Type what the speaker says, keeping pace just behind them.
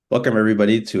Welcome,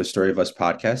 everybody, to A Story of Us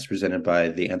podcast presented by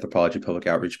the Anthropology Public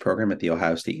Outreach Program at The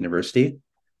Ohio State University.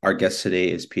 Our guest today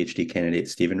is PhD candidate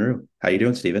Stephen Rhue. How you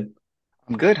doing, Stephen?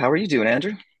 I'm good. How are you doing,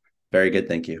 Andrew? Very good,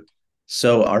 thank you.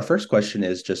 So our first question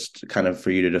is just kind of for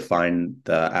you to define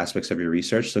the aspects of your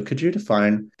research. So could you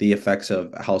define the effects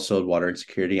of household water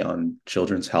insecurity on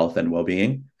children's health and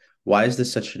well-being? Why is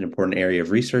this such an important area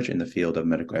of research in the field of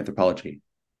medical anthropology?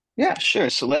 Yeah, sure.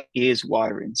 So let is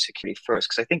water insecurity first,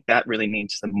 because I think that really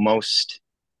needs the most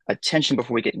attention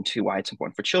before we get into why it's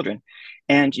important for children.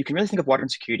 And you can really think of water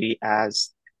insecurity as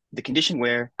the condition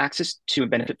where access to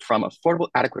and benefit from affordable,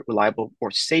 adequate, reliable,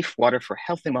 or safe water for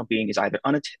health and well-being is either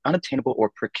unattainable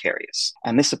or precarious.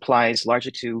 And this applies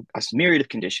largely to a myriad of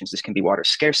conditions. This can be water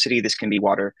scarcity, this can be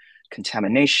water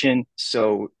contamination.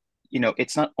 So,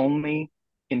 it's not only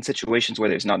in situations where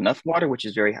there's not enough water, which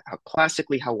is very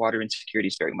classically how water insecurity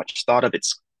is very much thought of.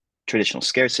 It's traditional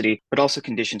scarcity, but also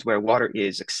conditions where water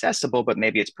is accessible, but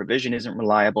maybe its provision isn't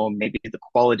reliable. Maybe the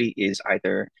quality is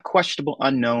either questionable,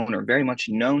 unknown, or very much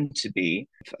known to be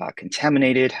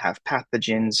contaminated, have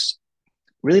pathogens.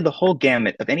 Really, the whole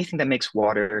gamut of anything that makes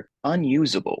water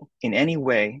unusable in any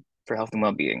way for health and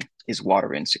well being is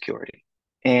water insecurity.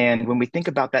 And when we think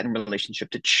about that in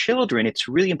relationship to children, it's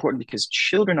really important because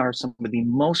children are some of the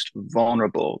most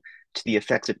vulnerable to the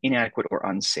effects of inadequate or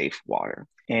unsafe water.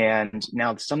 And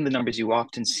now, some of the numbers you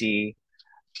often see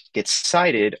get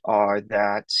cited are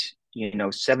that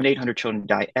 700 to 800 children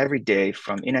die every day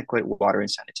from inadequate water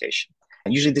and sanitation,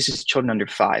 and usually this is children under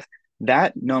 5.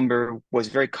 That number was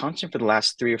very constant for the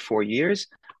last 3 or 4 years.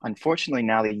 Unfortunately,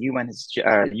 now the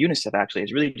UNICEF actually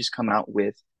has really just come out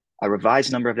with a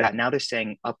revised number of that. Now they're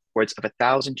saying upwards of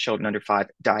 1,000 children under 5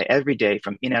 die every day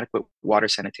from inadequate water,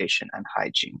 sanitation, and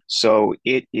hygiene. So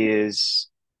it is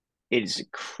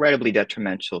incredibly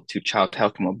detrimental to child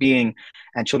health and well-being.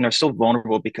 And children are so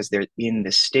vulnerable because they're in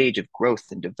this stage of growth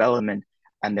and development,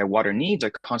 and their water needs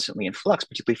are constantly in flux,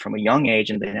 particularly from a young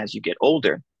age. And then as you get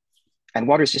older, and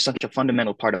water is just such a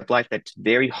fundamental part of life that's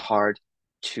very hard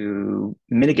to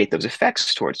mitigate those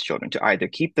effects towards children, to either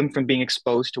keep them from being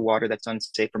exposed to water that's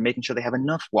unsafe or making sure they have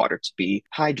enough water to be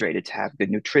hydrated, to have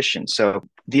good nutrition. So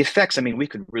the effects, I mean, we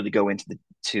could really go into the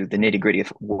nitty gritty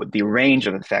of the range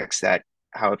of effects that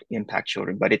how it impact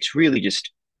children, but it's really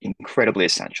just incredibly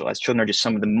essential, as children are just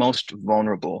some of the most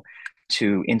vulnerable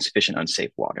to insufficient, unsafe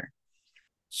water.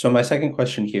 So my second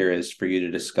question here is for you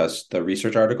to discuss the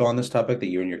research article on this topic that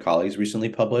you and your colleagues recently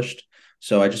published.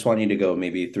 So I just want you to go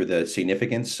maybe through the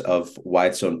significance of why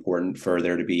it's so important for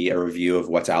there to be a review of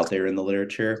what's out there in the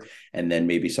literature, and then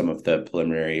maybe some of the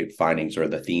preliminary findings or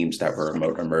the themes that were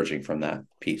emerging from that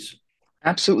piece.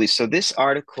 Absolutely. So this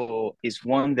article is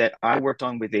one that I worked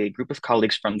on with a group of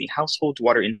colleagues from the Household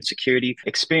Water Insecurity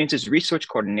Experiences Research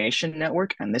Coordination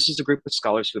Network. And this is a group of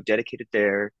scholars who have dedicated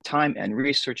their time and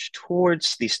research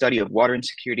towards the study of water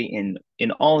insecurity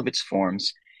in all of its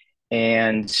forms.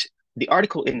 And the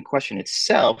article in question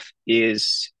itself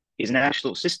is an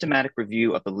actual systematic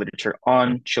review of the literature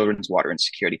on children's water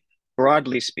insecurity,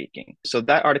 broadly speaking. So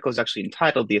that article is actually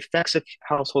entitled The Effects of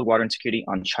Household Water Insecurity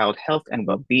on Child Health and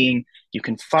Well-Being. You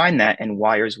can find that in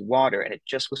Wire's Water, and it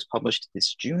just was published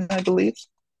this June, I believe.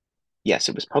 Yes,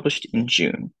 it was published in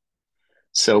June.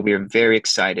 So we are very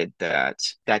excited that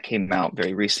that came out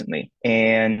very recently.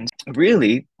 And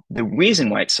really, the reason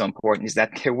why it's so important is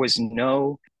that there was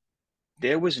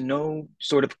no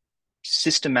sort of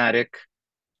systematic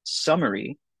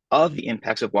summary of the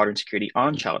impacts of water insecurity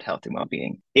on child health and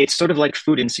well-being. It's sort of like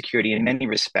food insecurity in many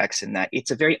respects, in that it's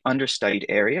a very understudied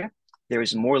area. There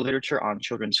is more literature on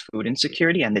children's food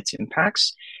insecurity and its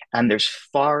impacts, and there's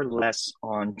far less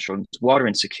on children's water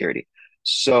insecurity.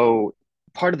 So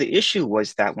part of the issue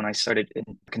was that when I started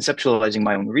conceptualizing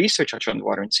my own research on children's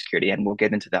water insecurity, and we'll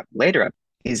get into that later,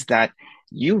 is that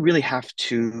you really have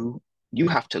to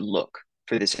look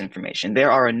for this information.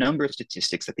 There are a number of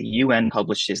statistics that the UN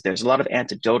publishes. There's a lot of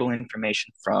anecdotal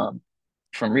information from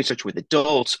research with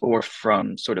adults or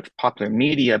from sort of popular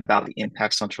media about the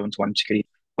impacts on children's water insecurity,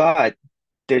 but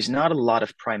there's not a lot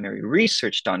of primary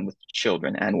research done with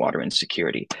children and water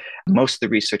insecurity. Most of the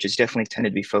research is definitely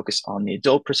tended to be focused on the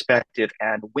adult perspective,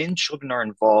 and when children are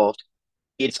involved,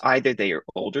 it's either they are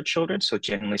older children, so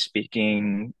generally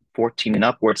speaking, 14 and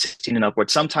upward, 16 and upward.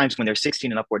 Sometimes when they're 16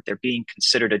 and upward, they're being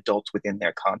considered adults within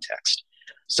their context.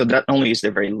 So not only is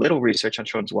there very little research on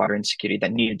children's water insecurity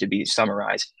that needed to be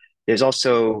summarized, there's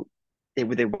also it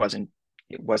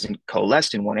wasn't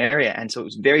coalesced in one area, and so it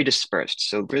was very dispersed.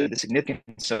 So really, the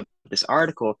significance of this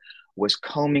article was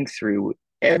combing through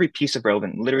every piece of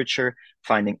relevant literature,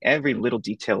 finding every little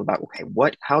detail about, okay,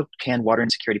 how can water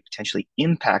insecurity potentially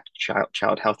impact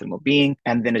child health and well-being,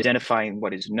 and then identifying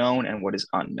what is known and what is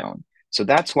unknown. So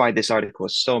that's why this article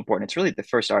is so important. It's really the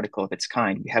first article of its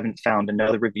kind. We haven't found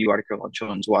another review article on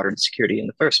children's water insecurity in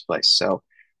the first place. So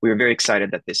we were very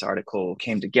excited that this article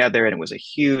came together, and it was a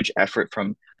huge effort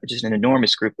from just an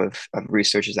enormous group of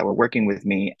researchers that were working with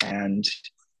me. And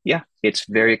yeah, it's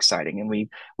very exciting. And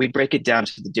we break it down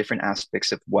to the different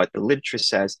aspects of what the literature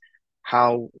says,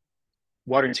 how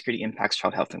water insecurity impacts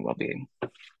child health and well-being.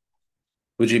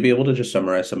 Would you be able to just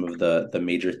summarize some of the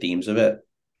major themes of it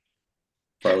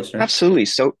for our listeners? Absolutely.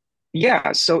 So,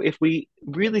 yeah, so if we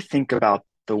really think about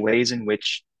the ways in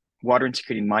which water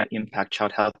insecurity might impact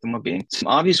child health and well-being, some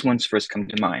obvious ones first come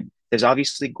to mind. There's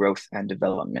obviously growth and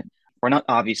development. Or not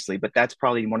obviously, but that's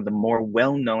probably one of the more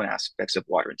well-known aspects of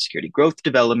water insecurity: growth,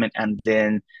 development, and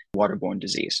then waterborne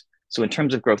disease. So in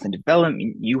terms of growth and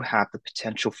development, you have the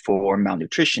potential for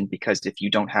malnutrition, because if you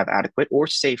don't have adequate or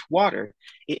safe water,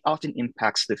 it often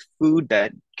impacts the food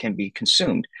that can be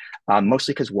consumed,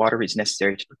 mostly because water is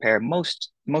necessary to prepare most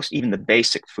even the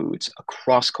basic foods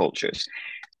across cultures.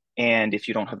 And if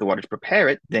you don't have the water to prepare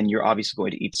it, then you're obviously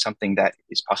going to eat something that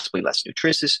is possibly less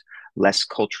nutritious, less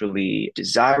culturally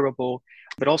desirable.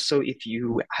 But also, if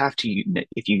you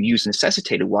use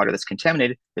necessitated water that's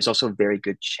contaminated, there's also a very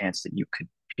good chance that you could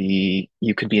be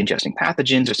ingesting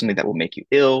pathogens or something that will make you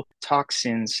ill,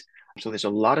 toxins. So there's a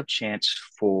lot of chance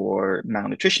for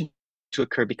malnutrition to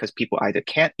occur because people either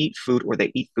can't eat food or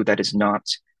they eat food that is not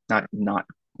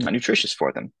nutritious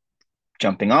for them.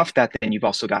 Jumping off that, then you've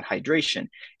also got hydration.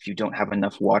 If you don't have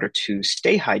enough water to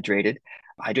stay hydrated,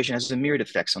 hydration has a myriad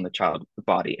effects on the child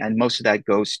body. And most of that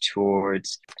goes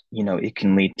towards, it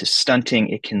can lead to stunting,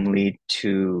 it can lead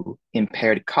to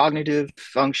impaired cognitive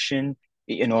function.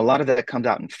 A lot of that comes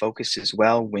out in focus as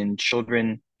well. When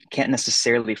children can't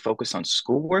necessarily focus on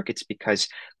schoolwork, it's because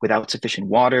without sufficient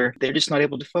water, they're just not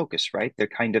able to focus, right? They're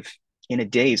kind of in a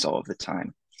daze all of the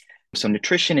time. So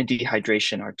nutrition and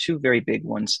dehydration are two very big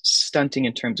ones. Stunting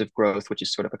in terms of growth, which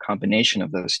is sort of a combination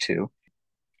of those two.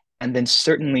 And then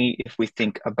certainly if we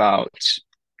think about,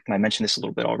 and I mentioned this a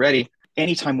little bit already,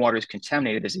 anytime water is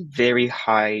contaminated,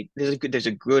 there's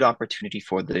a good opportunity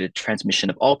for the transmission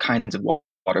of all kinds of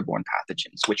waterborne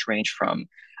pathogens, which range from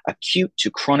acute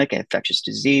to chronic infectious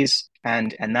disease.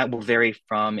 And that will vary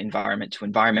from environment to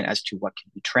environment as to what can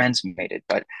be transmitted.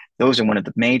 But those are one of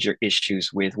the major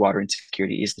issues with water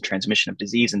insecurity, is the transmission of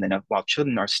disease. And then while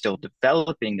children are still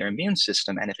developing their immune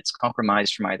system, and if it's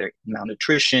compromised from either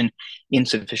malnutrition,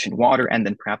 insufficient water, and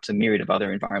then perhaps a myriad of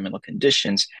other environmental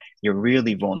conditions, you're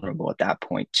really vulnerable at that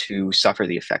point to suffer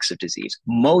the effects of disease.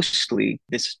 Mostly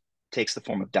this takes the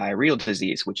form of diarrheal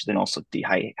disease, which then also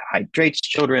dehydrates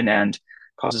children and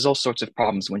causes all sorts of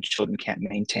problems when children can't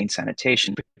maintain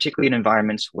sanitation, particularly in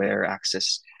environments where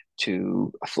access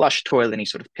to a flush toilet, any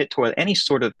sort of pit toilet, any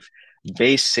sort of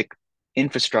basic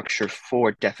infrastructure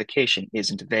for defecation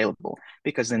isn't available,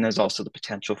 because then there's also the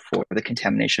potential for the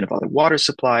contamination of other water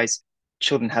supplies,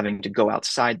 children having to go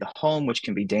outside the home, which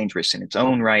can be dangerous in its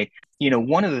own right.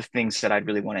 One of the things that I'd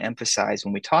really want to emphasize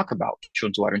when we talk about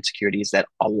children's water insecurity is that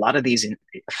a lot of these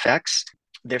effects,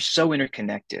 they're so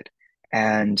interconnected.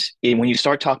 And when you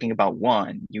start talking about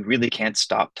one, you really can't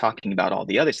stop talking about all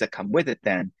the others that come with it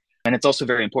then. And it's also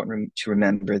very important to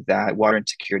remember that water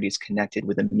insecurity is connected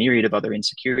with a myriad of other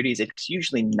insecurities. It's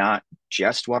usually not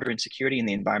just water insecurity in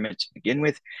the environment to begin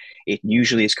with. It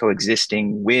usually is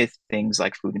coexisting with things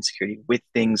like food insecurity, with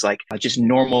things like just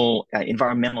normal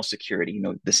environmental security,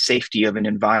 the safety of an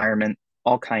environment,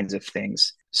 all kinds of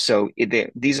things. So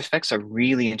these effects are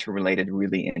really interrelated,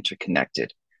 really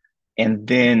interconnected. And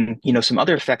then, some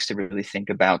other effects to really think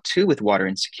about too with water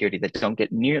insecurity that don't get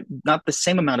not the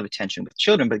same amount of attention with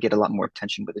children, but get a lot more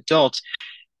attention with adults,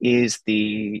 is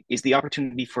the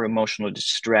opportunity for emotional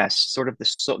distress, sort of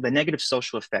the negative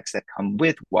social effects that come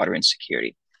with water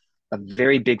insecurity. A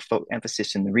very big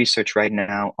emphasis in the research right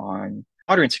now on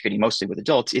water insecurity, mostly with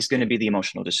adults, is going to be the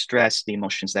emotional distress, the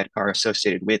emotions that are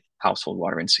associated with household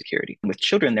water insecurity. With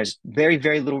children, there's very,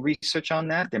 very little research on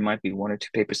that. There might be one or two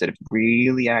papers that have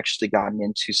really actually gotten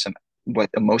into what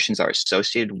emotions are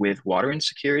associated with water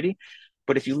insecurity.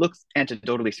 But if you look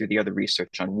anecdotally through the other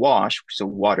research on WASH, so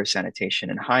water,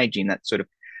 sanitation, and hygiene,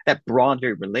 that broad,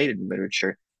 very related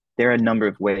literature, there are a number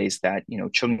of ways that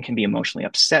children can be emotionally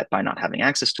upset by not having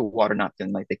access to water, not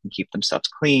feeling like they can keep themselves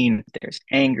clean. There's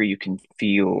anger. You can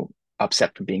feel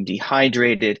upset for being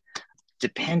dehydrated.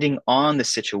 Depending on the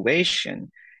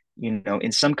situation,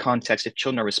 in some contexts, if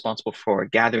children are responsible for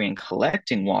gathering and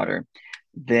collecting water,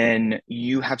 then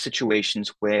you have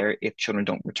situations where if children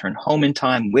don't return home in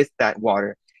time with that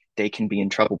water, they can be in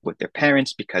trouble with their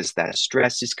parents because that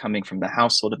stress is coming from the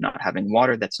household of not having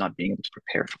water, that's not being able to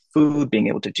prepare for food, being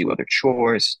able to do other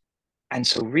chores. And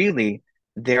so really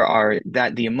there are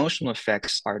that the emotional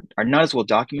effects are not as well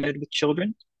documented with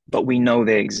children, but we know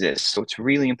they exist. So it's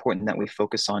really important that we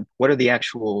focus on what are the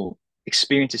actual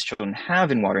experiences children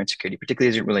have in water insecurity, particularly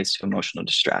as it relates to emotional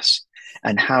distress,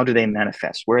 and how do they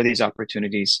manifest? Where are these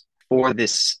opportunities for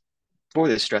this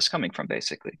stress coming from,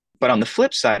 basically? But on the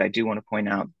flip side, I do want to point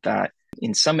out that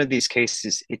in some of these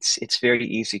cases, it's very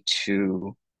easy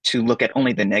to look at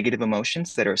only the negative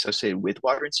emotions that are associated with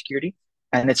water insecurity.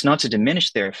 And it's not to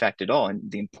diminish their effect at all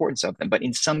and the importance of them. But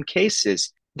in some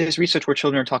cases, there's research where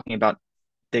children are talking about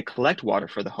they collect water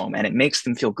for the home and it makes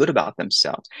them feel good about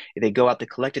themselves. If they go out to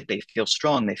collect it, they feel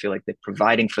strong. They feel like they're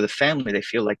providing for the family. They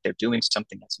feel like they're doing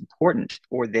something that's important,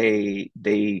 or they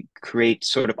create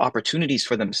sort of opportunities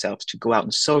for themselves to go out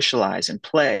and socialize and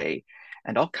play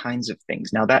and all kinds of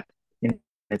things. Now that in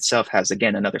itself has,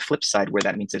 again, another flip side where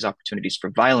that means there's opportunities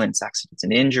for violence, accidents,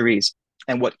 and injuries.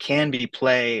 And what can be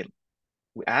play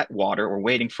at water or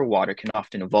waiting for water can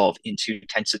often evolve into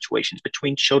tense situations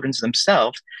between children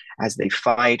themselves as they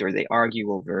fight or they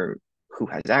argue over who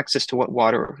has access to what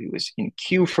water or who is in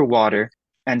queue for water.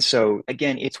 And so,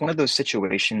 again, it's one of those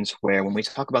situations where when we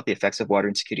talk about the effects of water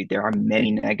insecurity, there are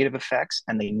many negative effects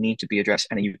and they need to be addressed.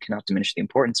 And you cannot diminish the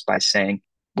importance by saying,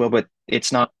 well, but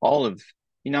it's not all of,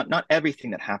 not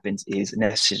everything that happens is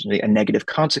necessarily a negative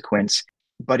consequence,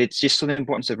 but it's just so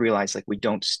important to realize like we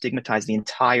don't stigmatize the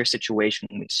entire situation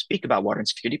when we speak about water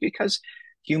insecurity, because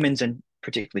humans and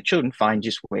particularly children find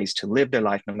just ways to live their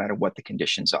life no matter what the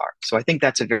conditions are. So I think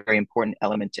that's a very important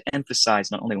element to emphasize,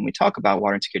 not only when we talk about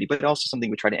water insecurity, but also something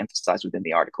we try to emphasize within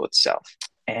the article itself.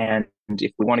 And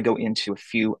if we want to go into a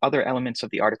few other elements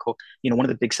of the article, one of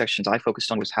the big sections I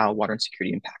focused on was how water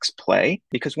insecurity impacts play,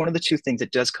 because one of the two things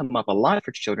that does come up a lot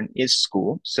for children is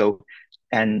school.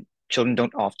 And children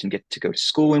don't often get to go to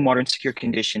school in water insecure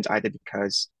conditions, either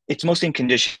because it's mostly in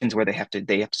conditions where they have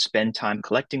to spend time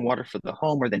collecting water for the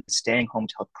home or then staying home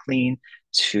to help clean,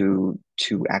 to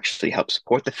actually help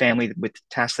support the family with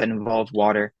tasks that involve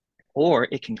water. Or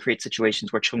it can create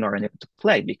situations where children are unable to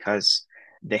play because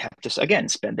they have to, again,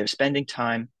 they're spending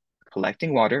time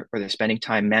collecting water, or they're spending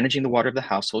time managing the water of the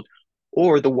household,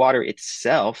 or the water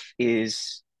itself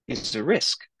is a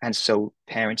risk. And so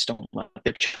parents don't let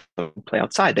their children play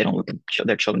outside. They don't let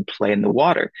their children play in the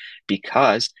water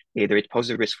because either it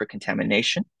poses a risk for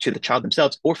contamination to the child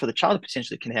themselves or for the child to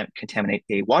potentially contaminate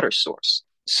a water source.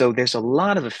 So there's a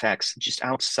lot of effects just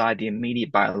outside the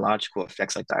immediate biological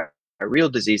effects like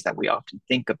diarrheal disease that we often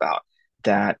think about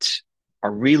that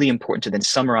are really important to then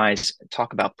summarize,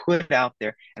 talk about, put out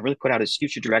there, and really put out as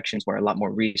future directions where a lot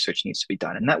more research needs to be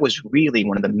done. And that was really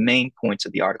one of the main points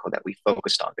of the article that we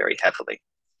focused on very heavily.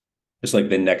 Just like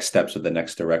the next steps or the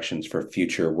next directions for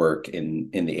future work in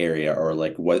the area, or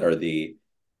like what are the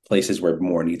places where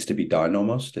more needs to be done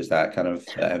almost? Is that kind of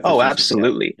the Oh, emphasis? Yeah.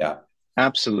 absolutely. Yeah.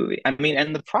 Absolutely. I mean,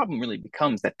 and the problem really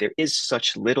becomes that there's so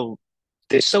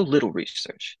little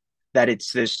research that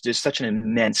there's such an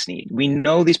immense need. We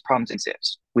know these problems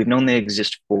exist. We've known they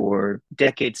exist for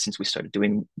decades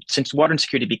since water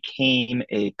insecurity became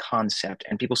a concept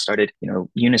and people started,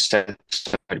 UNICEF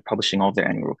started publishing all of their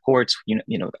annual reports.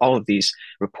 All of these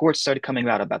reports started coming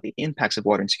out about the impacts of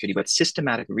water insecurity, but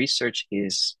systematic research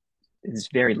is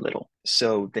very little.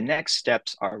 So the next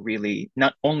steps are really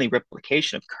not only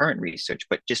replication of current research,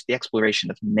 but just the exploration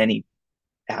of many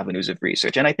avenues of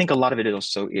research. And I think a lot of it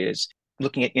also is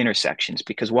looking at intersections,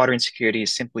 because water insecurity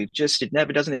is simply it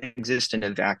never doesn't exist in a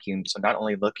vacuum. So not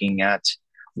only looking at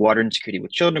water insecurity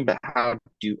with children, but how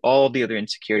do all the other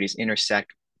insecurities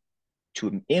intersect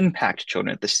to impact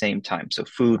children at the same time? So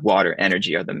food, water,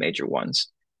 energy are the major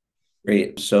ones.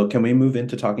 Great. So can we move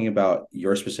into talking about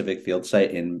your specific field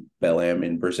site in Belém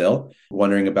in Brazil?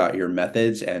 Wondering about your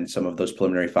methods and some of those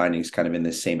preliminary findings kind of in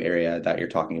this same area that you're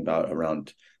talking about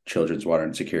around children's water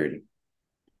insecurity.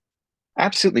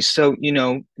 Absolutely. So,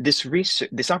 this research,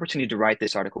 this opportunity to write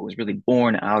this article was really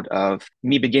born out of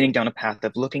me beginning down a path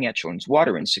of looking at children's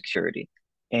water insecurity.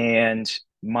 And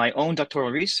my own doctoral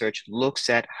research looks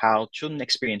at how children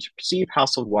experience perceived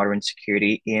household water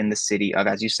insecurity in the city of,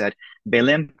 as you said,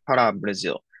 Belém para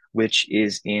Brazil, which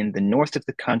is in the north of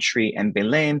the country. And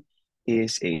Belém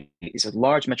is a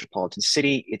large metropolitan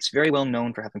city. It's very well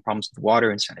known for having problems with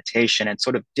water and sanitation and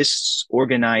sort of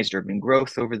disorganized urban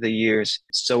growth over the years.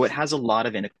 So it has a lot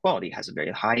of inequality. It has a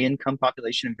very high income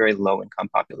population and very low income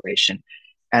population.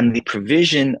 And the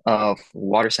provision of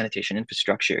water sanitation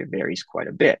infrastructure varies quite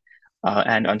a bit.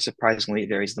 And unsurprisingly, it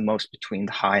varies the most between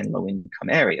the high and low income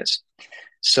areas.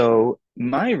 So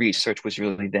My research was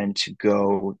really then to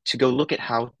go look at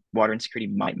how water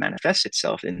insecurity might manifest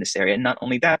itself in this area. And not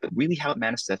only that, but really how it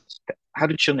manifests, how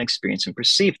do children experience and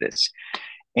perceive this?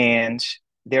 And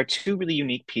there are two really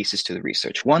unique pieces to the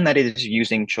research. One that is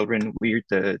using children,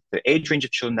 the age range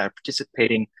of children that are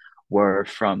participating were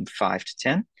from 5 to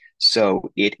 10.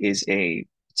 So it's a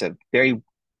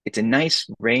nice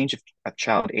range of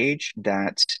child age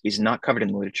that is not covered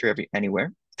in the literature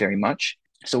anywhere very much.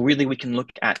 So really we can look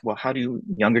at, well, how do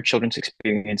younger children's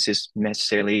experiences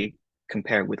necessarily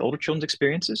compare with older children's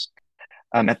experiences?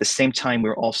 At the same time, we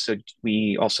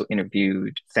also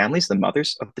interviewed families, the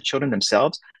mothers of the children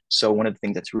themselves. So one of the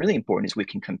things that's really important is we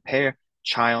can compare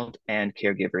child and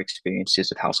caregiver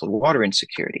experiences of household water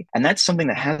insecurity. And that's something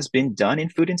that has been done in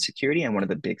food insecurity. And one of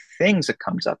the big things that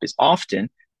comes up is often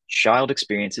child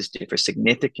experiences differ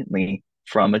significantly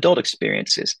from adult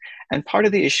experiences. And part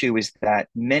of the issue is that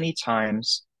many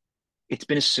times it's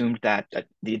been assumed that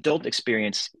the adult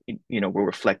experience, will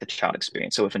reflect the child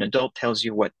experience. So if an adult tells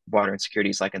you what water insecurity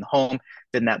is like in the home,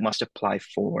 then that must apply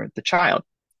for the child.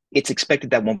 It's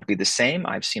expected that won't be the same.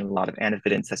 I've seen a lot of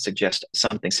evidence that suggests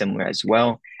something similar as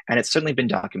well. And it's certainly been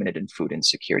documented in food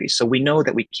insecurity. So we know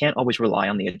that we can't always rely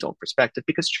on the adult perspective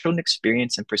because children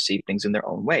experience and perceive things in their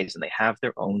own ways and they have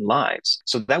their own lives.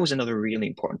 So that was another really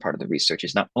important part of the research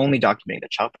is not only documenting the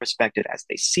child perspective as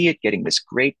they see it, getting this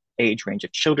great age range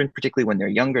of children, particularly when they're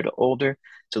younger to older,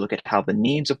 to look at how the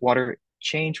needs of water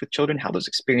change with children, how those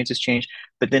experiences change,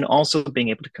 but then also being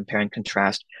able to compare and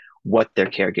contrast what their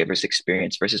caregivers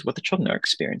experience versus what the children are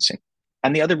experiencing.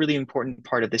 And the other really important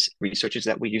part of this research is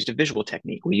that we used a visual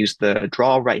technique. We used the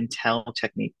draw, write, and tell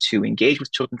technique to engage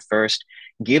with children first,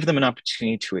 give them an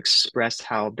opportunity to express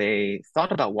how they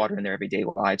thought about water in their everyday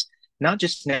lives, not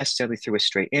just necessarily through a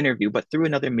straight interview, but through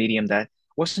another medium that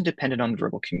wasn't dependent on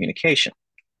verbal communication.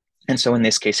 And so in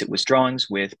this case, it was drawings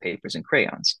with papers and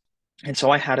crayons. And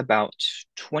so I had about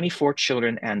 24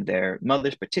 children and their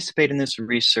mothers participate in this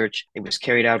research. It was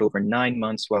carried out over 9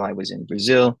 months while I was in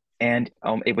Brazil. And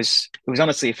it was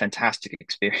honestly a fantastic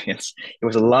experience. It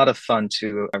was a lot of fun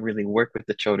to really work with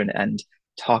the children and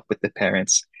talk with the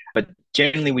parents. But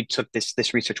generally, we took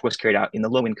this research was carried out in the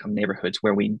low income neighborhoods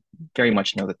where we very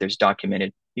much know that there's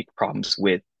documented problems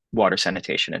with water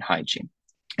sanitation and hygiene.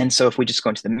 And so if we just go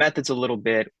into the methods a little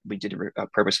bit, we did a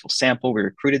purposeful sample. We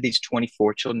recruited these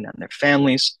 24 children and their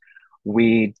families.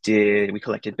 We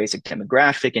collected basic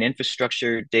demographic and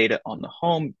infrastructure data on the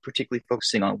home, particularly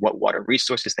focusing on what water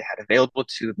resources they had available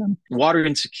to them. Water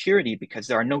insecurity, because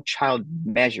there are no child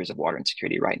measures of water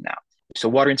insecurity right now. So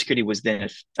water insecurity was then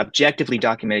objectively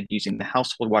documented using the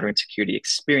household water insecurity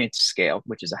experience scale,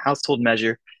 which is a household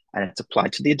measure and it's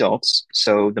applied to the adults.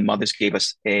 So the mothers gave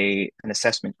us an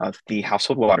assessment of the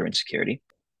household water insecurity.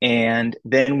 And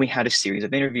then we had a series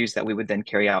of interviews that we would then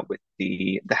carry out with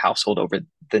the household over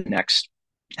the next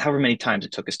however many times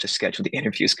it took us to schedule the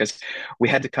interviews, because we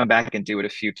had to come back and do it a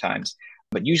few times.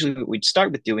 But usually what we'd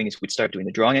start with doing is we'd start doing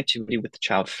the drawing activity with the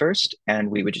child first, and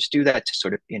we would just do that to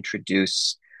sort of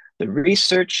introduce the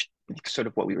research, sort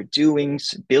of what we were doing,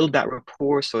 build that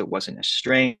rapport so it wasn't as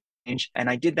strange. And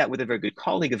I did that with a very good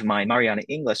colleague of mine, Mariana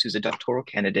Ingles, who's a doctoral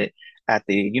candidate at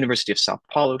the University of Sao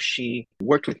Paulo. She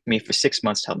worked with me for 6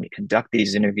 months to help me conduct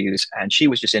these interviews, and she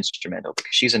was just instrumental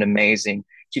because she's an amazing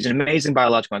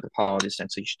biological anthropologist,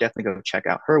 and so you should definitely go check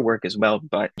out her work as well.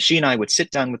 But she and I would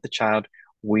sit down with the child.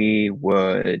 We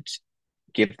would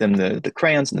give them the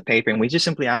crayons and the paper, and we just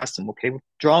simply ask them, okay,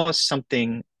 draw us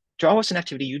an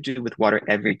activity you do with water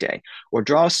every day, or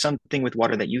draw us something with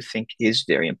water that you think is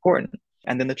very important.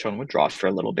 And then the children would draw for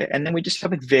a little bit. And then we just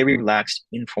have a very relaxed,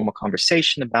 informal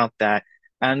conversation about that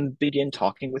and begin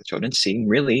talking with children, seeing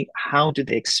really how do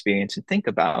they experience and think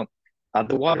about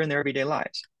the water in their everyday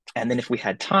lives. And then if we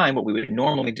had time, what we would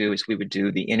normally do is we would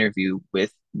do the interview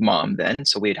with mom then.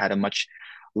 So we'd had a much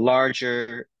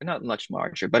larger, not much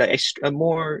larger, but a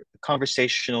more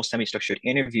conversational, semi-structured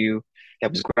interview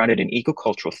that was grounded in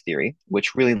ecocultural theory,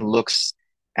 which really looks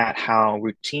at how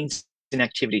routines and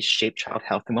activities shape child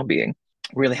health and well-being,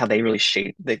 really how they really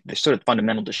shape, they're sort of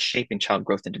fundamental to shaping child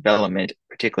growth and development,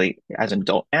 particularly as an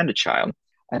adult and a child.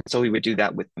 And so we would do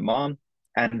that with the mom,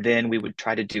 and then we would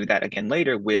try to do that again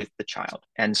later with the child.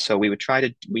 And so we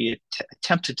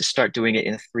attempted to start doing it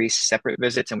in 3 separate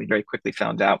visits, and we very quickly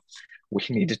found out we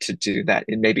needed to do that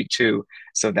in maybe 2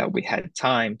 so that we had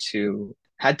time to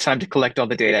collect all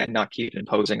the data and not keep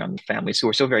imposing on the families who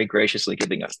were so very graciously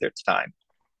giving us their time.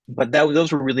 But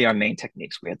those were really our main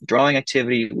techniques. We had the drawing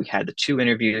activity, we had the 2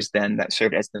 interviews then that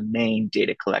served as the main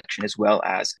data collection, as well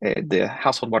as the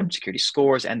household water security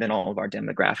scores, and then all of our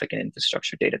demographic and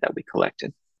infrastructure data that we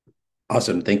collected.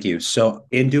 Awesome. Thank you. So,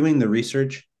 in doing the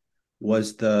research,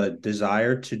 was the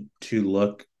desire to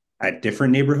look at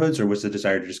different neighborhoods, or was the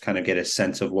desire to just kind of get a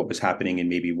sense of what was happening in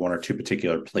maybe one or two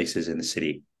particular places in the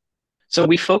city? So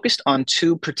we focused on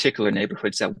two particular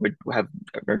neighborhoods that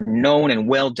are known and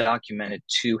well documented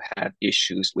to have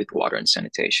issues with water and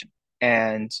sanitation.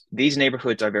 And these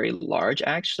neighborhoods are very large,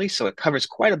 actually, so it covers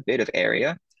quite a bit of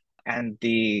area. And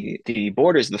the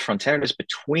borders, the fronteras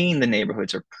between the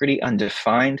neighborhoods are pretty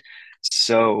undefined.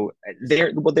 So they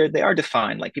are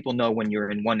defined. Like people know when you're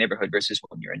in one neighborhood versus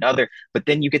when you're in another. But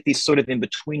then you get these sort of in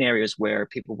between areas where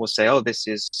people will say, "Oh, this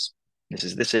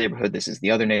neighborhood, this is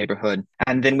the other neighborhood."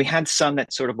 And then we had some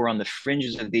that sort of were on the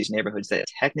fringes of these neighborhoods that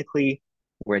technically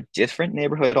were a different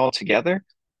neighborhood altogether,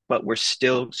 but we're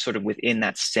still sort of within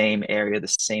that same area, the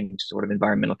same sort of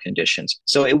environmental conditions.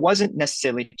 So it wasn't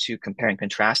necessarily to compare and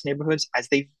contrast neighborhoods, as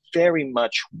they very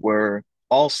much were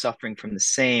all suffering from the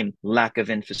same lack of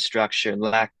infrastructure,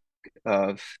 lack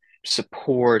of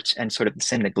support, and sort of the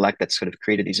same neglect that sort of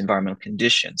created these environmental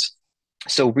conditions.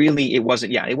 So really, it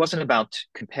wasn't about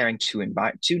comparing two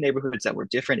neighborhoods that were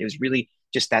different. It was really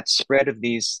just that spread of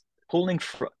these pulling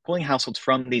households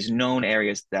from these known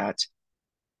areas that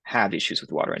have issues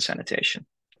with water and sanitation.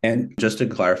 And just to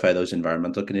clarify those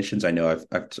environmental conditions, I know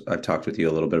I've talked with you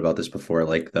a little bit about this before,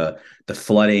 like the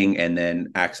flooding and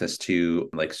then access to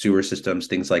like sewer systems,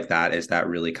 things like that. Is that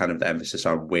really kind of the emphasis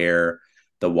on where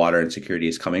the water insecurity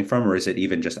is coming from, or is it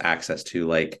even just access to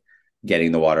like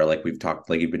getting the water, like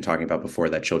you've been talking about before,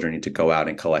 that children need to go out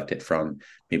and collect it from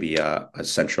maybe a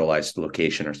centralized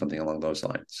location or something along those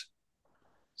lines?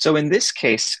 So in this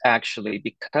case, actually,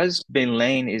 because Bin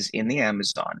Lane is in the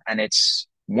Amazon and it's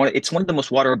one of the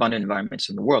most water abundant environments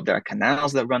in the world. There are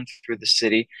canals that run through the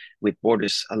city with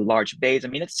borders, large bays. I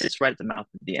mean, it sits right at the mouth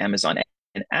of the Amazon.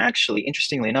 And actually,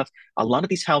 interestingly enough, a lot of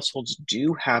these households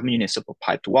do have municipal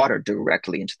piped water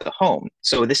directly into the home.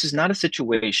 So this is not a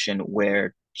situation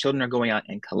where children are going out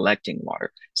and collecting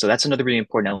water. So that's another really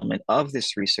important element of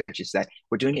this research, is that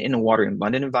we're doing it in a water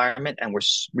abundant environment, and we're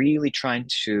really trying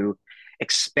to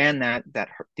expand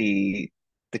the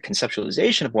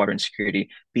conceptualization of water insecurity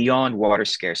beyond water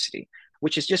scarcity,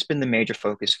 which has just been the major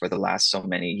focus for the last so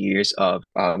many years of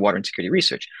water insecurity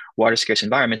research. Water scarce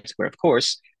environments, where of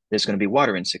course there's going to be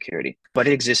water insecurity, but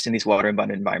it exists in these water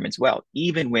abundant environments well,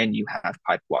 even when you have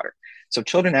piped water. So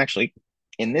children actually,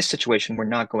 in this situation, were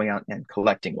not going out and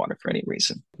collecting water for any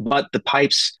reason. But the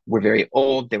pipes were very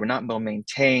old, they were not well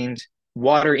maintained.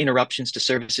 Water interruptions to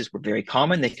services were very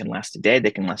common. They can last a day,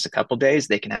 they can last a couple of days,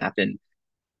 they can happen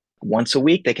once a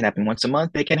week, they can happen once a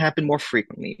month, they can happen more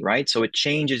frequently, right? So it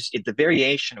changes the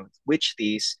variation of which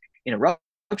these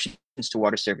interruptions to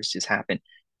water services happen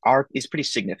is pretty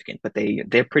significant, but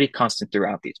they're pretty constant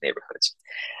throughout these neighborhoods.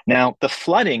 Now, the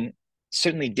flooding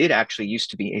certainly did actually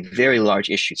used to be a very large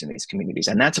issue in these communities,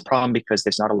 and that's a problem because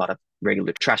there's not a lot of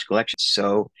regular trash collection.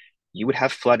 So you would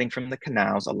have flooding from the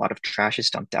canals. A lot of trash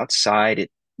is dumped outside. It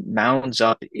mounds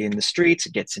up in the streets.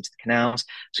 It gets into the canals.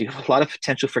 So you have a lot of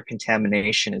potential for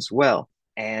contamination as well.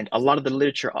 And a lot of the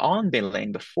literature on Bay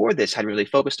Lane before this had really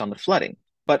focused on the flooding.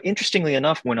 But interestingly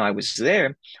enough, when I was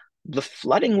there, the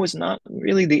flooding was not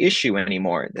really the issue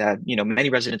anymore. That, many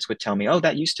residents would tell me, "Oh,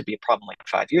 that used to be a problem like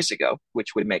 5 years ago,"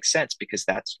 which would make sense because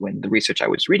that's when the research I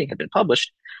was reading had been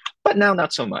published. But now,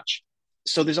 not so much.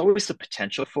 So there's always the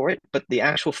potential for it, but the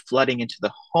actual flooding into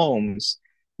the homes,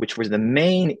 which was the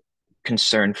main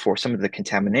concern for some of the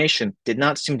contamination, did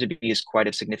not seem to be as quite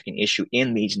a significant issue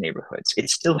in these neighborhoods. It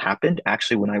still happened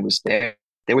actually when I was there.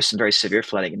 There was some very severe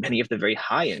flooding in many of the very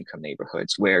high income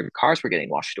neighborhoods where cars were getting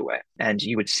washed away. And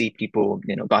you would see people,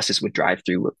 buses would drive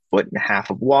through a foot and a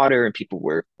half of water, and people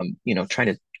were,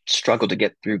 trying to struggle to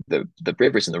get through the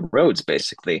rivers and the roads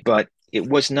basically. But it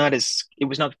was not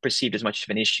perceived as much of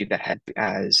an issue that had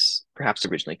as perhaps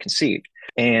originally conceived.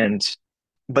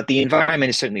 But the environment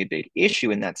is certainly a big issue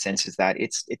in that sense, is that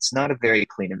it's not a very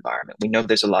clean environment. We know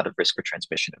there's a lot of risk for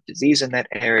transmission of disease in that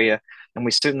area, and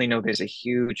we certainly know there's a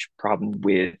huge problem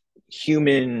with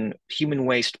human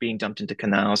waste being dumped into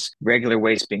canals, regular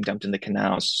waste being dumped into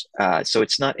canals. So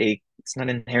it's not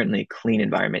inherently a clean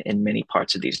environment in many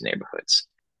parts of these neighborhoods.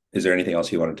 Is there anything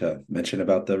else you wanted to mention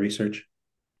about the research?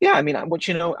 Yeah, I mean,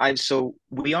 so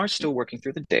we are still working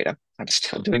through the data. I'm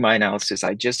still doing my analysis.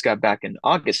 I just got back in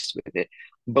August with it.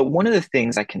 But one of the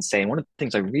things I can say, and one of the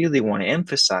things I really want to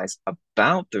emphasize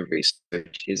about the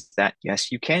research is that,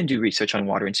 yes, you can do research on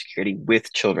water insecurity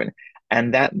with children.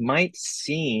 And that might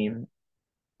seem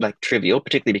like trivial,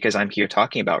 particularly because I'm here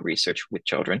talking about research with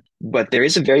children. But there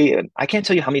is I can't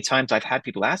tell you how many times I've had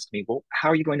people ask me, "Well, how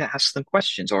are you going to ask them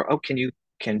questions?" Or, "Oh,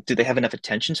 do they have enough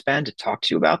attention span to talk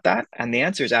to you about that?" And the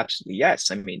answer is absolutely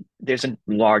yes. I mean, there's a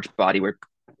large body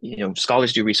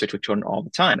scholars do research with children all the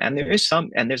time, and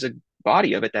there's a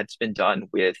body of it that's been done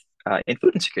with in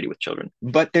food insecurity with children.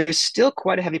 But there's still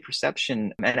quite a heavy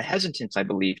perception and a hesitance, I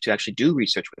believe, to actually do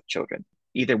research with children.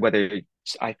 Either whether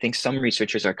I think some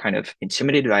researchers are kind of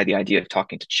intimidated by the idea of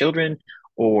talking to children,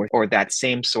 or that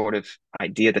same sort of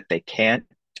idea that they can't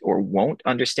or won't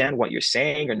understand what you're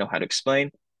saying or know how to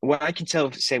explain. What I can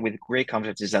say with great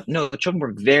confidence is that no, the children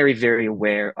were very, very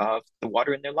aware of the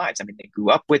water in their lives. I mean, they grew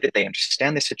up with it, they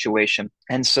understand the situation.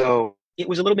 And so it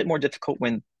was a little bit more difficult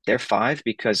when they're 5,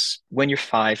 because when you're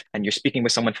 5 and you're speaking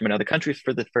with someone from another country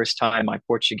for the first time, my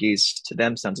Portuguese to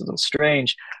them sounds a little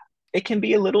strange. They can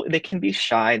be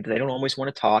shy. They don't always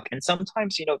want to talk. And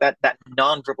sometimes, that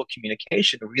nonverbal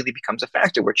communication really becomes a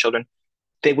factor where children,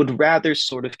 they would rather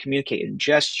sort of communicate in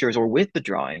gestures or with the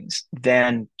drawings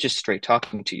than just straight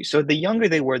talking to you. So the younger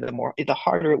they were, the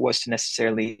harder it was to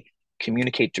necessarily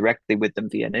communicate directly with them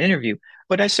via an interview.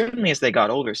 But as they got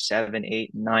older, 7,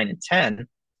 8, 9, and 10,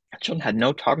 children had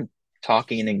no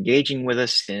talking and engaging with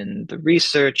us in the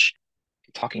research,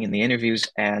 talking in the interviews,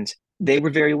 and they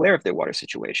were very aware of their water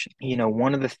situation.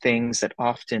 One of the things that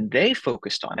often they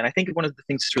focused on, and I think one of the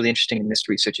things that's really interesting in this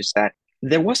research is that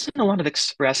there wasn't a lot of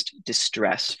expressed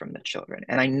distress from the children.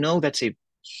 And I know that's a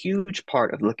huge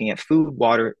part of looking at food,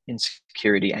 water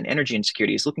insecurity, and energy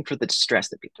insecurity is looking for the distress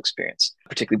that people experience,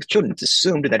 particularly with children. It's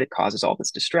assumed that it causes all this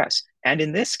distress. And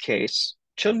in this case,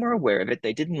 children were aware of it.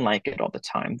 They didn't like it all the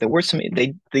time. There were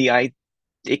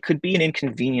it could be an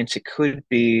inconvenience. It could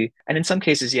be, and in some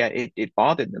cases, yeah, it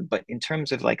bothered them. But in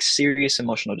terms of like serious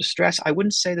emotional distress, I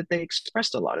wouldn't say that they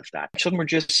expressed a lot of that. Children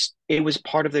were it was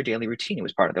part of their daily routine. It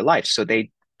was part of their life. So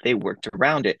they worked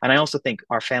around it. And I also think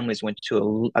our families went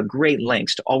to a great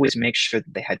lengths to always make sure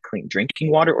that they had clean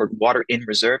drinking water or water in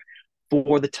reserve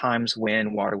for the times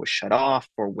when water was shut off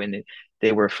or when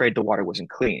they were afraid the water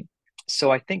wasn't clean. So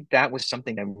I think that was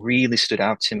something that really stood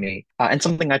out to me, and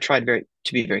something I tried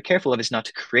to be very careful of is not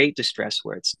to create distress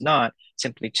where it's not,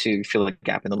 simply to fill a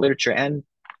gap in the literature. And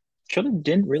children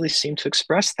didn't really seem to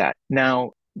express that.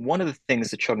 Now, one of the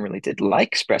things the children really did like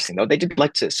expressing, though, they did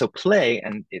like to play,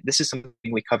 and this is something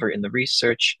we cover in the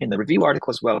research, in the review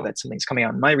article as well. That's something that's coming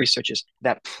out in my research, is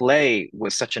that play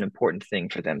was such an important thing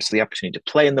for them. So the opportunity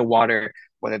to play in the water,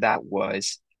 whether that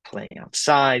was playing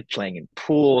outside, playing in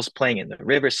pools, playing in the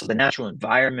river. So the natural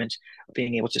environment,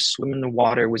 being able to swim in the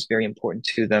water was very important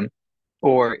to them.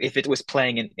 Or if it was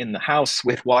playing in the house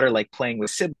with water, like playing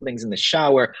with siblings in the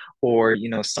shower, or,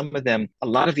 some of them, a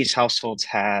lot of these households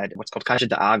had what's called caixa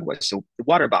de agua. So the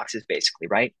water boxes, basically,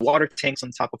 right? Water tanks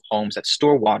on top of homes that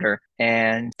store water.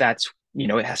 And that's,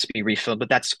 it has to be refilled, but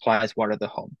that supplies water to the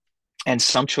home. And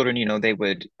some children, they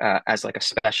would, as like a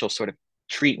special sort of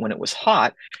treat when it was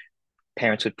hot,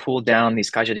 parents would pull down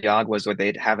these caixa de aguas, or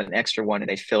they'd have an extra one and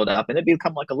they fill it up and it'd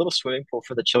become like a little swimming pool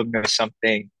for the children or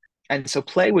something. And so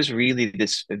play was really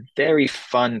this very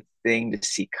fun thing to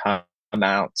see come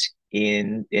out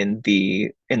in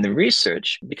the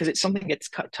research, because it's something that gets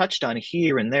touched on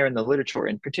here and there in the literature,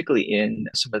 and particularly in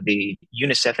some of the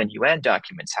UNICEF and UN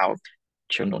documents, how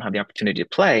children don't have the opportunity to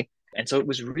play. And so it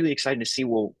was really exciting to see,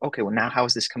 well, okay, well, now how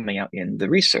is this coming out in the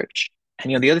research?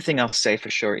 And the other thing I'll say for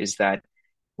sure is that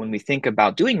when we think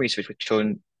about doing research with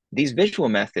children, these visual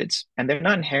methods, and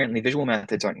visual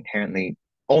methods aren't inherently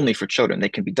only for children. They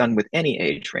can be done with any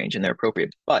age range and they're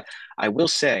appropriate. But I will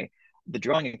say the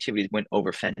drawing activities went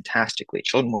over fantastically.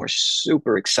 Children were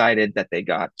super excited that they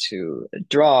got to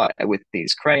draw with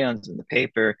these crayons and the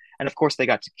paper. And of course, they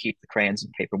got to keep the crayons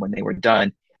and paper when they were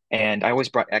done. And I always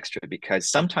brought extra,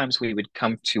 because sometimes we would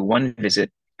come to one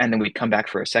visit and then we'd come back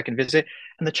for a second visit,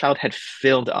 and the child had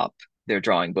filled up their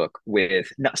drawing book with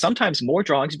sometimes more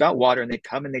drawings about water, and they'd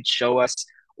come and they'd show us,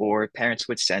 or parents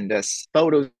would send us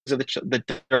photos of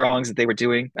the drawings that they were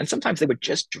doing. And sometimes they would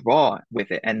just draw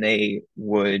with it, and they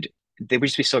would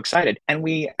just be so excited. And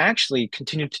we actually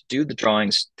continued to do the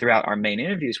drawings throughout our main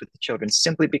interviews with the children,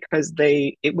 simply because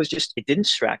it didn't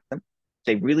distract them.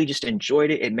 They really just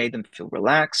enjoyed it. It made them feel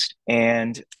relaxed.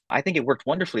 And I think it worked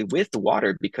wonderfully with the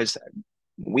water, because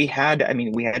we had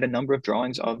a number of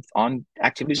drawings on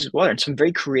activities with water, and some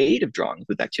very creative drawings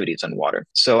with activities on water.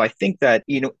 So I think that,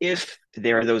 if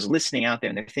there are those listening out there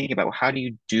and they're thinking about, well, how do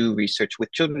you do research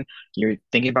with children? You're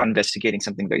thinking about investigating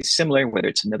something very similar, whether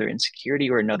it's another insecurity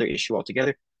or another issue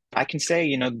altogether. I can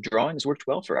say, drawings worked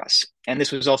well for us. And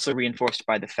this was also reinforced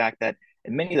by the fact that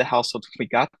in many of the households we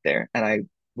got there, and I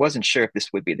wasn't sure if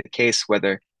this would be the case,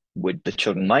 whether would the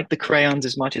children like the crayons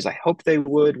as much as I hoped they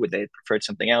would? Would they have preferred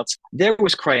something else? There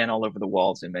was crayon all over the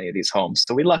walls in many of these homes.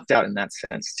 So we lucked out in that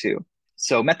sense too.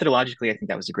 So methodologically, I think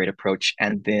that was a great approach.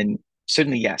 And then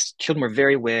certainly, yes, children were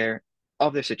very aware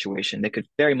of their situation. They could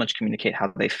very much communicate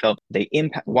how they felt.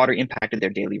 Water impacted their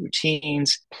daily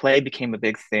routines. Play became a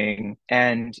big thing.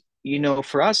 And,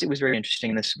 for us, it was very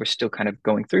interesting. We're still kind of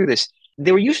going through this.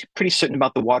 They were usually pretty certain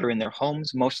about the water in their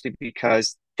homes, mostly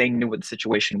because they knew what the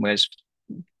situation was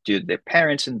due to their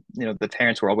parents. And, the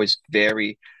parents were always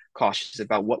very cautious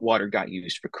about what water got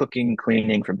used for cooking,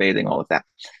 cleaning, for bathing, all of that.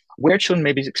 Where children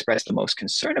maybe expressed the most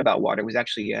concern about water was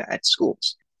actually at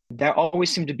schools. There always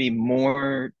seemed to be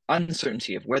more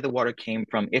uncertainty of where the water came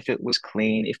from, if it was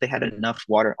clean, if they had enough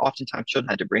water. Oftentimes, children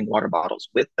had to bring water bottles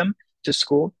with them to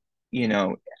school, you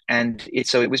know,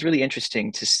 so it was really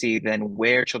interesting to see then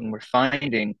where children were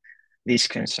finding these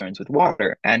concerns with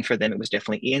water. And for them, it was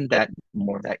definitely in that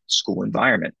school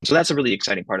environment. So that's a really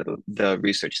exciting part of the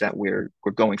research that we're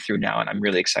going through now, and I'm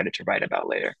really excited to write about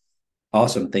later.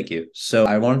 Awesome, thank you. So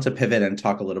I wanted to pivot and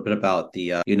talk a little bit about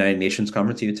the United Nations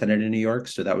conference you attended in New York.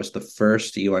 So that was the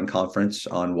first UN conference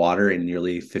on water in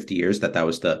nearly 50 years. That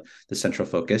was the central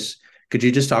focus. Could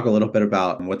you just talk a little bit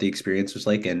about what the experience was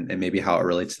like and maybe how it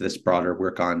relates to this broader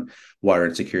work on water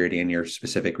insecurity in your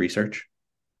specific research?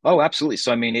 Oh, absolutely.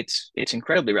 So I mean, it's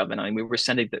incredibly relevant. I mean,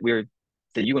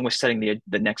 the UN was setting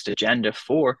the next agenda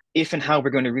for if and how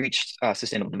we're going to reach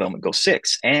Sustainable Development Goal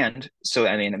 6. And so,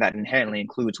 I mean, that inherently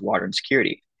includes water and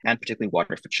security, and particularly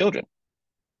water for children.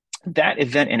 That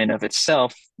event in and of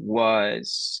itself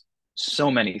was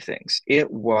so many things. It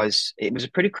was a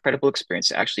pretty credible experience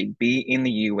to actually be in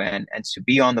the UN and to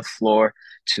be on the floor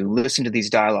to listen to these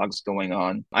dialogues going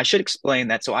on. I should explain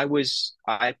that. So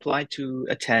I applied to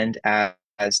attend as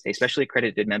a specially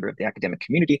accredited member of the academic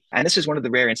community. And this is one of the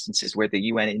rare instances where the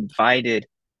UN invited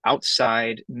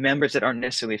outside members that aren't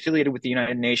necessarily affiliated with the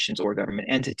United Nations or a government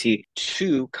entity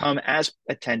to come as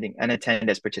attending and attend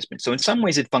as participants. So in some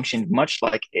ways, it functioned much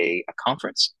like a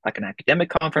conference, like an academic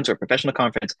conference or a professional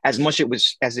conference, as it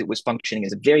was functioning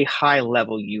as a very high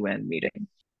level UN meeting.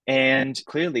 And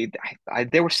clearly,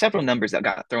 there were several numbers that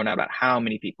got thrown out about how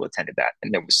many people attended that.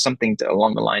 And there was something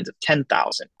along the lines of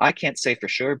 10,000. I can't say for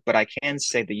sure, but I can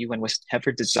say the UN was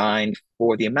never designed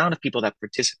for the amount of people that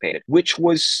participated, which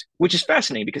is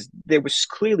fascinating because there was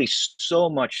clearly so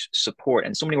much support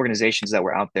and so many organizations that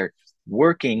were out there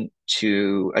working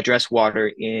to address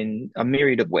water in a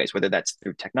myriad of ways, whether that's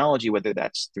through technology, whether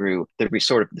that's through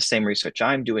sort of the same research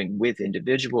I'm doing with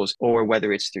individuals, or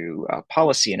whether it's through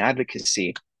policy and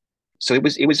advocacy. So it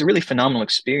was a really phenomenal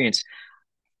experience,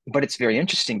 but it's very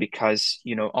interesting because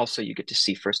also you get to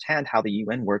see firsthand how the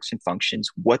UN works and functions,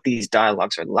 what these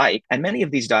dialogues are like, and many of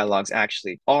these dialogues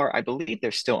actually are, I believe, they're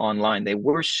still online. They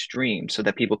were streamed so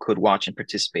that people could watch and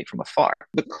participate from afar.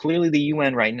 But clearly, the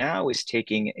UN right now is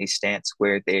taking a stance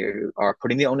where they are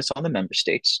putting the onus on the member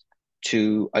states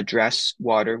to address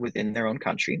water within their own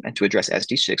country and to address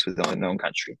SD6 within their own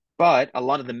country. But a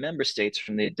lot of the member states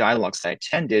from the dialogues that I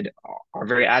attended are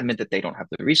very adamant that they don't have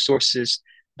the resources,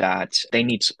 that they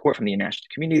need support from the international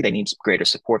community, they need greater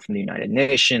support from the United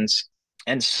Nations.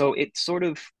 And so it sort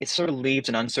of leaves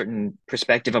an uncertain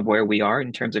perspective of where we are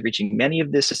in terms of reaching many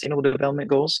of the sustainable development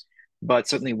goals. But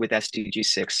certainly with SDG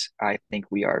 6, I think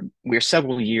we're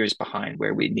several years behind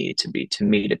where we need to be to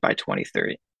meet it by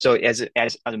 2030. So as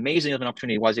amazing of an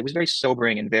opportunity it was very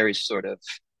sobering and very sort of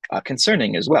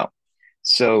concerning as well.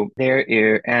 So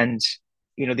the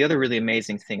other really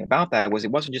amazing thing about that was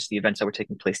it wasn't just the events that were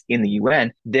taking place in the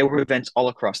UN. There were events all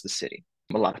across the city.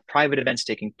 A lot of private events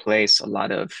taking place, a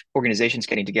lot of organizations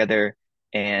getting together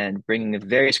and bringing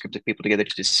various groups of people together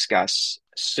to discuss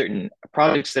certain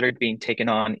projects that are being taken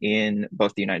on in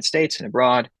both the United States and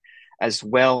abroad, as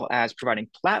well as providing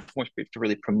platforms to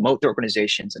really promote their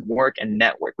organizations and work and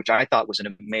network, which I thought was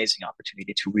an amazing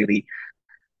opportunity to really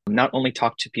not only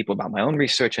talk to people about my own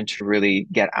research and to really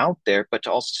get out there, but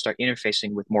to also start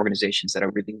interfacing with more organizations that are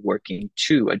really working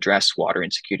to address water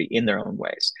insecurity in their own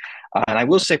ways. And I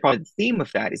will say probably the theme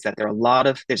of that is that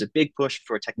there's a big push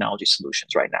for technology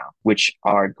solutions right now, which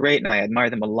are great and I admire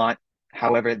them a lot.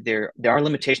 However, there are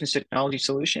limitations to technology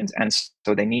solutions, and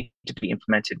so they need to be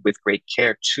implemented with great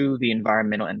care to the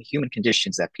environmental and the human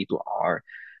conditions that people are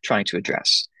trying to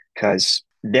address. Because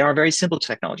there are very simple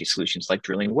technology solutions like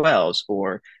drilling wells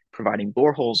or providing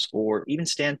boreholes or even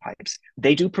standpipes.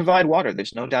 They do provide water,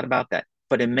 there's no doubt about that.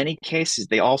 But in many cases,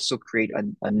 they also create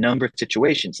a number of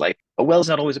situations like a well is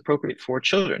not always appropriate for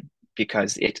children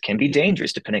because it can be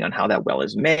dangerous depending on how that well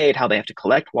is made, how they have to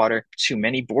collect water. Too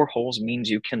many boreholes means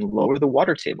you can lower the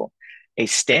water table. A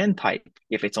standpipe,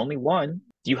 if it's only one,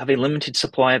 you have a limited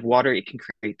supply of water. It can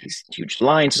create these huge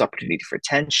lines, opportunity for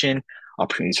attention,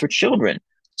 opportunities for children.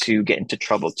 to get into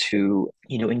trouble, to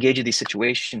engage in these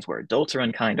situations where adults are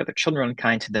unkind, other children are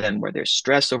unkind to them, where there's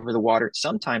stress over the water.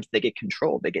 Sometimes they get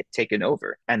controlled, they get taken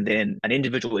over, and then an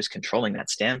individual is controlling that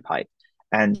standpipe.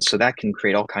 And so that can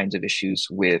create all kinds of issues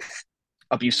with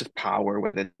abuse of power,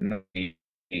 whether it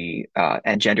be,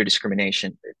 and gender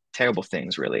discrimination, terrible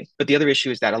things, really. But the other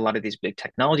issue is that a lot of these big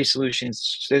technology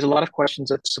solutions, there's a lot of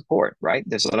questions of support, right?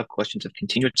 There's a lot of questions of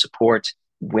continued support,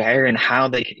 where and how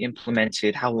they get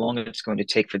implemented, how long it's going to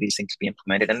take for these things to be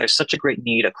implemented. And there's such a great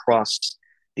need across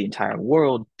the entire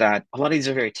world that a lot of these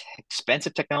are very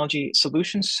expensive technology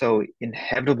solutions. So I'm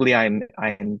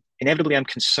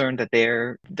concerned that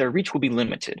their reach will be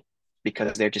limited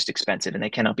because they're just expensive and they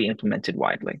cannot be implemented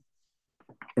widely.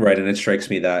 Right, and it strikes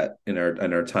me that in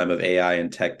our time of AI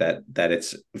and tech, that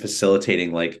it's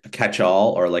facilitating like a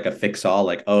catch-all or like a fix-all,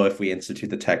 like, oh, if we institute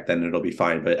the tech, then it'll be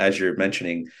fine. But as you're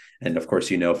mentioning, and of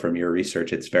course you know from your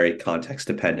research, it's very context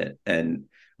dependent, and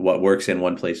what works in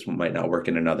one place might not work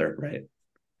in another, right?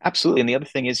 Absolutely. And the other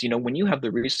thing is, when you have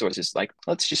the resources, like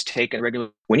let's just take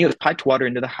when you have piped water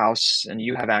into the house and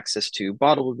you have access to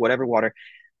bottled whatever water,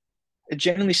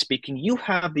 generally speaking, you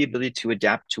have the ability to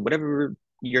adapt to whatever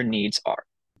your needs are.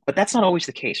 But that's not always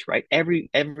the case, right? Every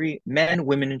men,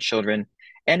 women, and children,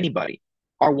 anybody,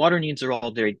 our water needs are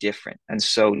all very different. And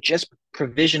so just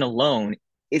provision alone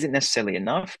isn't necessarily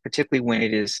enough, particularly when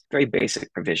it is very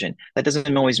basic provision. That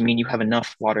doesn't always mean you have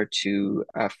enough water to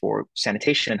for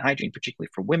sanitation and hygiene, particularly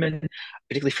for women,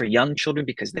 particularly for young children,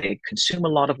 because they consume a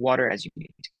lot of water as you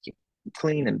need to keep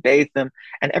clean and bathe them.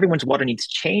 And everyone's water needs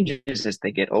changes as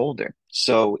they get older.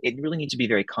 So it really needs to be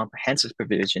very comprehensive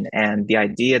provision. And the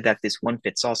idea that this one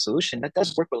fits all solution, that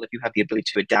does work well if you have the ability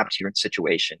to adapt to your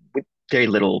situation with very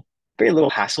little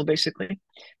hassle, basically.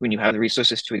 When you have the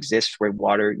resources to exist where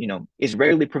water, is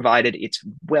regularly provided, it's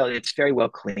very well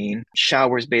clean,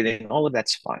 showers, bathing, all of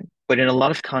that's fine. But in a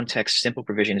lot of contexts, simple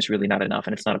provision is really not enough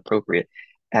and it's not appropriate.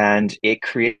 And it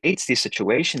creates these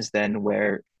situations then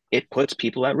where it puts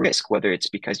people at risk, whether it's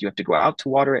because you have to go out to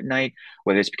water at night,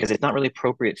 whether it's because it's not really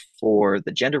appropriate for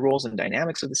the gender roles and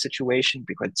dynamics of the situation,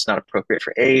 because it's not appropriate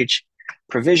for age.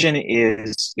 Provision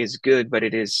is good, but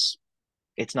it's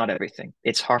not everything.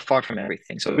 It's far from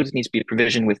everything. So it really needs to be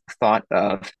provision with the thought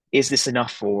of, is this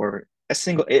enough for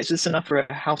is this enough for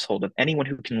a household of anyone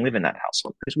who can live in that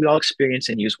household? Because we all experience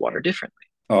and use water differently.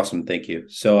 Awesome, thank you.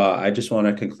 So I just want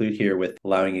to conclude here with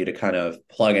allowing you to kind of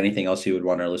plug anything else you would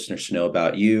want our listeners to know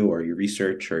about you or your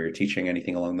research or your teaching,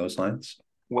 anything along those lines.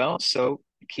 Well, so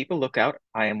keep a lookout.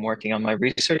 I am working on my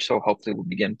research, so hopefully we'll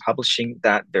begin publishing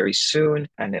that very soon.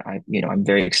 And I'm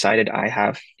very excited.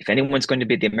 If anyone's going to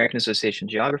be at the American Association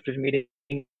of Geographers meeting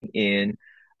in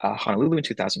Honolulu in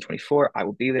 2024, I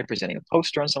will be there presenting a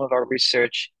poster on some of our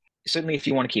research. Certainly, if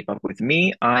you want to keep up with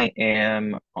me, I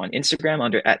am on Instagram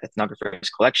under @Ethnographers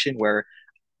Collection, where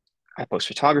I post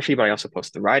photography, but I also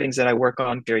post the writings that I work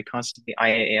on very constantly. I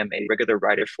am a regular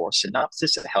writer for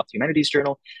Synopsis, a health humanities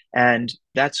journal, and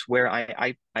that's where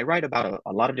I write about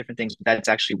a lot of different things. But that's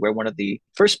actually where one of the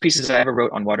first pieces I ever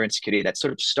wrote on water insecurity that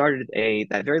sort of started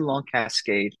that very long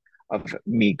cascade of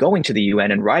me going to the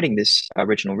UN and writing this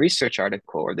original research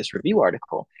article or this review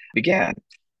article began.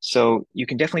 So you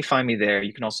can definitely find me there.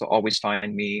 You can also always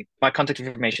find me. My contact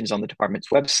information is on the department's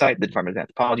website, the Department of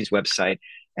Anthropology's website.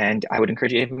 And I would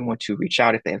encourage everyone to reach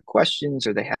out if they have questions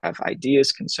or they have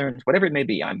ideas, concerns, whatever it may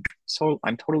be. I'm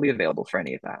totally available for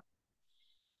any of that.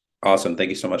 Awesome. Thank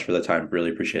you so much for the time.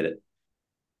 Really appreciate it.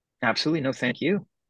 Absolutely. No, thank you.